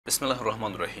بسم الله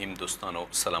الرحمن الرحیم دوستانو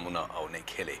سلامونه او نیک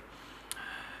هیلې.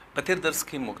 په تیر درس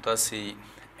کې موږ تاسې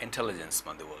انټلیجنس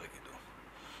باندې وغږېدو.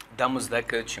 دا مو زده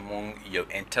کړه چې موږ یو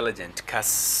انټلیجنټ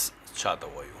کس چاته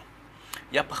وایو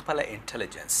یا په خپله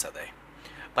انټلیجنس څه دی.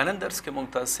 په نن درس کې موږ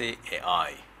تاسې اے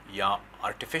آی یا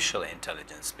آرټیفیشل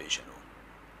انټلیجنس پیژنو.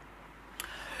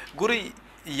 ګورئ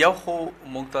یو خو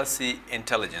موږ تاسې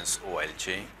انټلیجنس وویل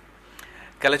چې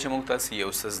کله چې موږ تاسې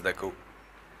یو څه زده کوو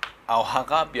او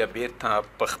هغه بیا بیرته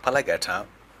په خپله ګټه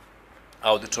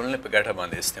او د ټولنې په ګټه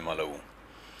باندې استعمالوو.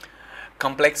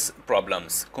 کمپلیکس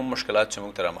پرابلمز کوم مشکلات چې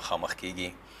موږ ته را مخامخ کیږي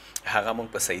هغه موږ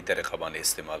په صحیح طریقه باندې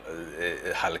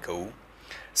حل کوو،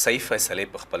 صحیح فیصلې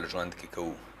په خپل ژوند کې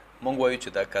کوو. موږ وایو چې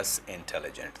دا کس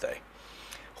انټلیجنټ دی.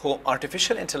 خو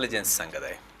آرټیفیشل انټلیجنس څنګه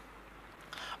دی؟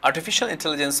 آرټیفیشل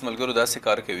انټلیجنس ملګرو داسې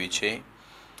کار کوي چې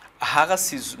هغه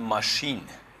څیز ماشین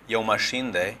یو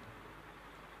ماشین دی،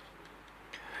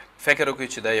 فکر وکړئ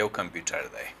چې دا یو کمپیوټر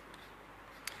دی.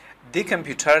 دې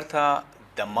کمپیوټر ته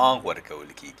دماغ ورکول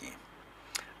کیږي،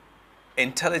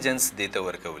 انټلیجنس دې ته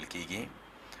ورکول کیږي،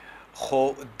 خو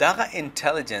دغه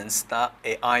انټلیجنس ته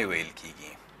اے آی ویل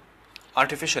کیږي،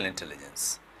 آرټیفیشل انټلیجنس،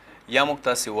 یا موږ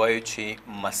تاسې وایو چې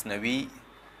مصنوعي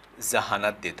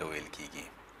ذهانت دې ته ویل کیږي.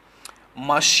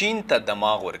 ماشین ته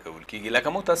دماغ ورکول کیږي. لکه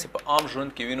موږ تاسې په عام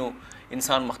ژوند کې وینو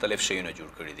انسان مختلف شیونه جوړ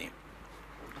کړي دي.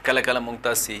 کله کله موږ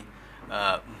تاسې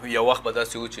یو وخت به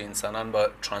داسې و چې انسانان به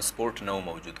ترانسپورټ نه و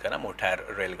موجود که نه، موټر،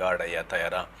 ریل ګاډی یا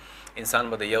طیاره،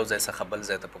 انسان به د یو ځای څخه بل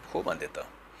ځای ته په پښو باندې ته.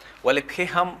 ولې پښې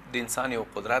هم د انسان یو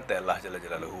قدرت دی، الله جل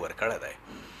جلاله ورکړی دی.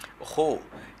 خو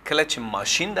کله چې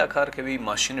ماشین دا کار کوي،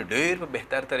 ماشین ډېر په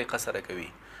بهتر طریقه سره کوي.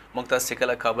 موږ تاسې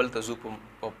کله کابل ته ځو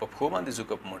په پښو باندې ځو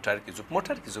که په موټر کې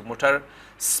ځو، موټر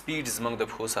سپیډ زموږ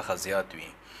د پښو څخه زیات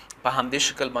وي. په همدې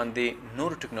شکل باندې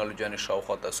نور ټکنالوژیانې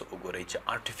شاوخوا تاسو وګورئ چې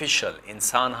آرټیفیشل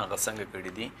انسان هغه څنګه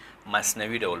کړي دي،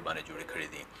 مصنوعي ډول باندې جوړې کړي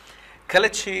دي. کله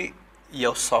چې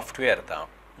یو سافټویر ته،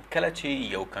 کله چې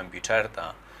یو کمپیوټر ته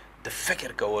د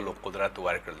فکر کولو قدرت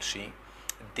ورکړل شي،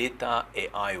 دې ته اے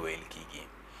آی ویل کیږي.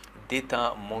 دې ته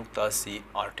موږ تاسې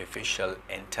آرټیفیشل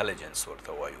انټلیجنس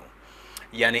ورته وایو.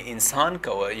 یعنی انسان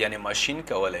یعنی ماشین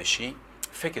کولی شي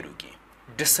فکر وکړي،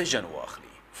 ډیسیژن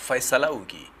واخلي، فیصله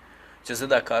وکړي چې زه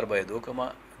دا کار باید وکړم،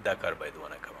 دا کار باید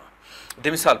ونه کړم. د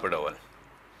مثال په ډول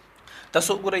تاسو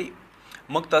وګورئ،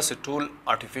 موږ تاسې ټول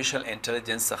آرټیفیشل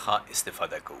انټلیجنس څخه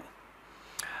استفاده کوو.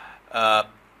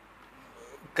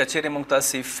 که چیرې موږ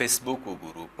تاسې فیسبوک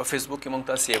وګورو، په فیسبوک کې موږ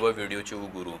تاسې یوه ویډیو چې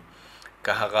وګورو،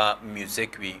 که هغه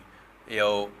میوزیک وي،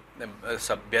 یو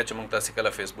بیا چې موږ تاسې کله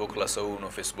فیسبوک خلاصوو نو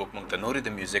فیسبوک موږ ته نورې د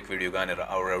میوزیک ویډیوګانې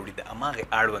راوړي، د هماغې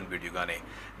اړوند ویډیوګانې،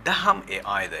 دا هم اے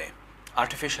آی دی،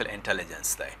 آرټیفیشل انټلیجنس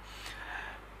دی.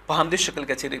 په همدې شکل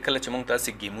که چیرې کله چې موږ تاسې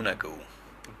ګیمونه کوو،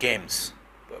 ګیمز،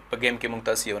 په ګیم کې موږ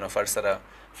تاسې یو نفر سره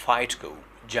فایټ کوو،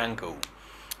 جنګ کوو،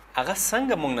 هغه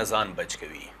څنګه موږ نه ځان بچ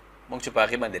کوي. موږ چې په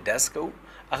هغې باندې ډز کوو،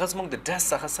 هغه زموږ د ډز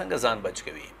څخه څنګه ځان بچ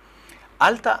کوي.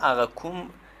 هلته هغه کوم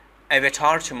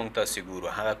ایویټار چې موږ تاسې ګورو،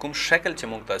 هغه کوم شکل چې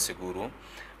موږ تاسې ګورو،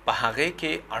 په هغې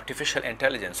کې آرټیفیشل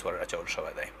انټلیجنس ور اچول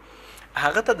شوی دی.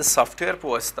 هغه ته د سافټویر په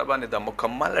واسطه باندې د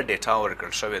مکمله ډیټا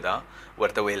ورکړل شوې ده،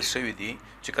 ورته ویل شوي دي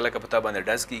چې کله که په تا باندې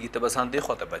ډز کېږي ته به ځان دې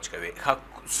خوا ته بچ کوې.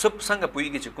 څنګه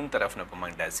پوهېږي چې کوم طرف نه په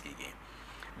موږ ډز کېږي؟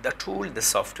 د ټول د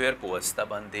سافټویر په واسطه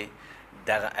باندې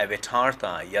دغه ایویټار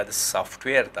ته یا د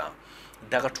سافټویر ته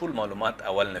دغه ټول معلومات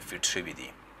اول نه فیټ شوي دي،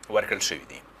 ورکړل شوي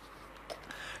دي.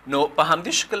 نو په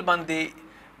همدې شکل باندې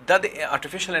دا د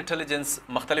آرټیفیشل انټلیجنس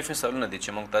مختلف مثالونه دي چې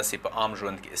موږ تاسې په عام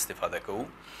ژوند کې استفاده کوو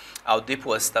او دې په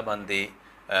واسطه باندې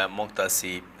موږ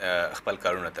تاسې خپل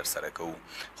کارونه ترسره کوو.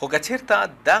 خو که چېرته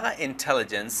دغه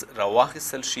انټلیجنس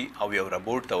راواخیستل شي او یو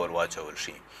ربوټ ته ور واچول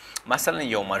شي، مثلا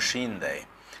یو ماشین دی،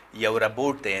 یو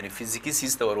ربوټ دی، یعنی فزیکي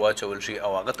څیز ته ور واچول شي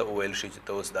او هغه ته وویل شي چې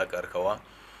ته اوس دا کار کوه،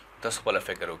 تاسو خپله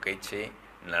فکر وکړئ چې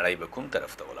نړۍ به کوم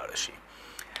طرف ته ولاړه شي.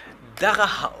 دغه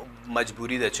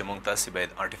مجبوري ده چې موږ تاسې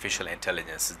باید آرټیفیشل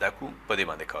انټلیجنس زده کړو، په دې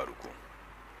باندې کار وکړو.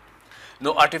 نو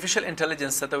آرټیفیشل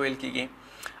انټلیجنس څه ته ویل کیږي؟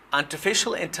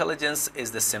 Artificial intelligence is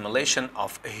the simulation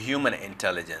of human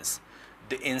intelligence.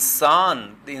 د انسان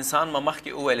ما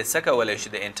مخکې وویل څه کولی شي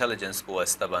د انټلیجنس په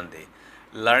واسطه باندې؟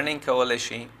 لرنینګ کولی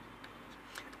شي،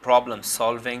 پرابلم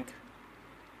سالوینګ،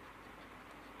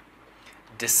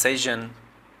 ډیسیژن.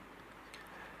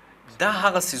 دا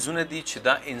هغه څیزونه دي چې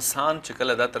دا انسان چې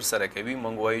کله دا ترسره کوي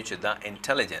موږ وایو چې دا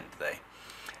انټلیجنت دی.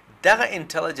 دغه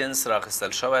انټلیجنس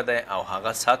راخیستل شوی دی او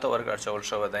هغه ساته ورګرچول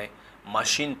شوی دی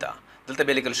ماشین ته. دلته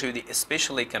بیا لیکل شوي دي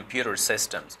اسپیشلی کمپیوټر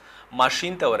سیسټمز،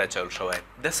 ماشین ته ور اچول شوی.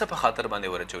 د څه په خاطر باندې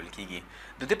ور اچول کیږي؟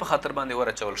 د دې په خاطر باندې ور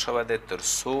اچول شوی دی تر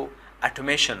څو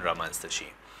اټومیشن رامنځته شي،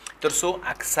 تر څو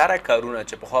اکثره کارونه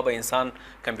چې پخوا به انسان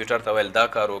کمپیوټر ته ویل دا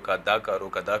کار وکړه دا کار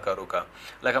وکړه دا کار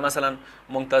وکړه لکه مثلا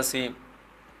موږ تاسې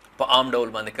په عام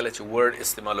ډول باندې کله چې ورډ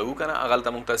استعمالوو که نه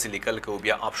هغلته موږ تاسې لیکل کوو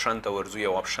بیا آپشن ته ورځو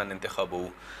یو آپشن انتخابوو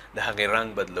د هغې رنګ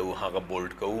بدلوو هغه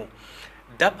بولډ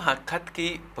کوو دا په حقیقت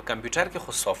کې په کمپیوټر کې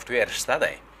خو سافټویر شته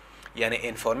دی یعنی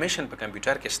انفارمیشن په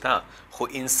کمپیوټر کې شته خو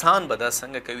انسان به دا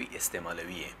څنګه کوي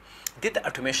استعمالوي یې دې ته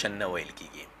اټومیشن نه ویل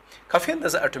کېږي کافي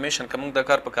اندازه اټومیشن که موږ دا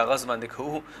کار په کاغذ باندې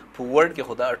کوو په ورډ کې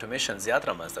خو دا اټومیشن زیات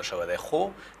رامنځته شوی دی خو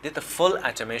دې ته فل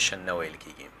اټومیشن نه ویل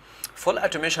کېږي فل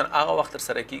اټومیشن هغه وخت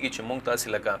سره کېږي چې موږ تاسې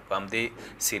لکه په همدې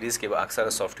سیریز کې به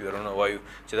اکثره سافټویرونه وایو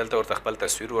چې دلته ورته خپل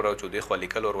تصویر ور واچو دې خوا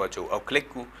لیکل ور واچو او کلیک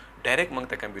کو ډایرکټ موږ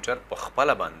ته کمپیوټر په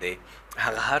خپله باندې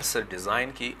هغه هر څه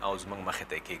ډیزاین کړي او زموږ مخې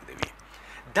ته یې کېږدوي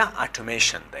دا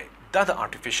اټومیشن دی دا د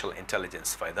آرټیفیشل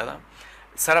انټیلیجنس فایده ده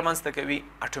سره منځته کوي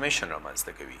اټومیشن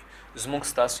رامنځته کوي زموږ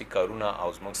ستاسې کارونه او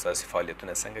زموږ ستاسې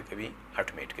فعالیتونه څنګه کوي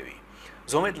اټومیټ کوي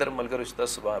زه امید لرم ملګرو چې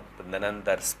تاسو به د نن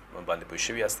درس باندې پوه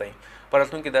شوي یاستئ په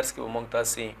راتلونکي درس کې به موږ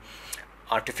تاسې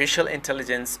آرټیفیشل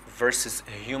انټیلیجنس ورسز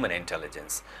هیومن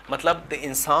انټیلیجنس مطلب د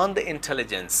انسان د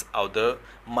انټیلیجنس او د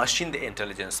ماشین د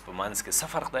انټیلیجنس په منځ کې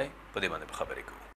څه فرق دی په دې باندې به خبرې کوو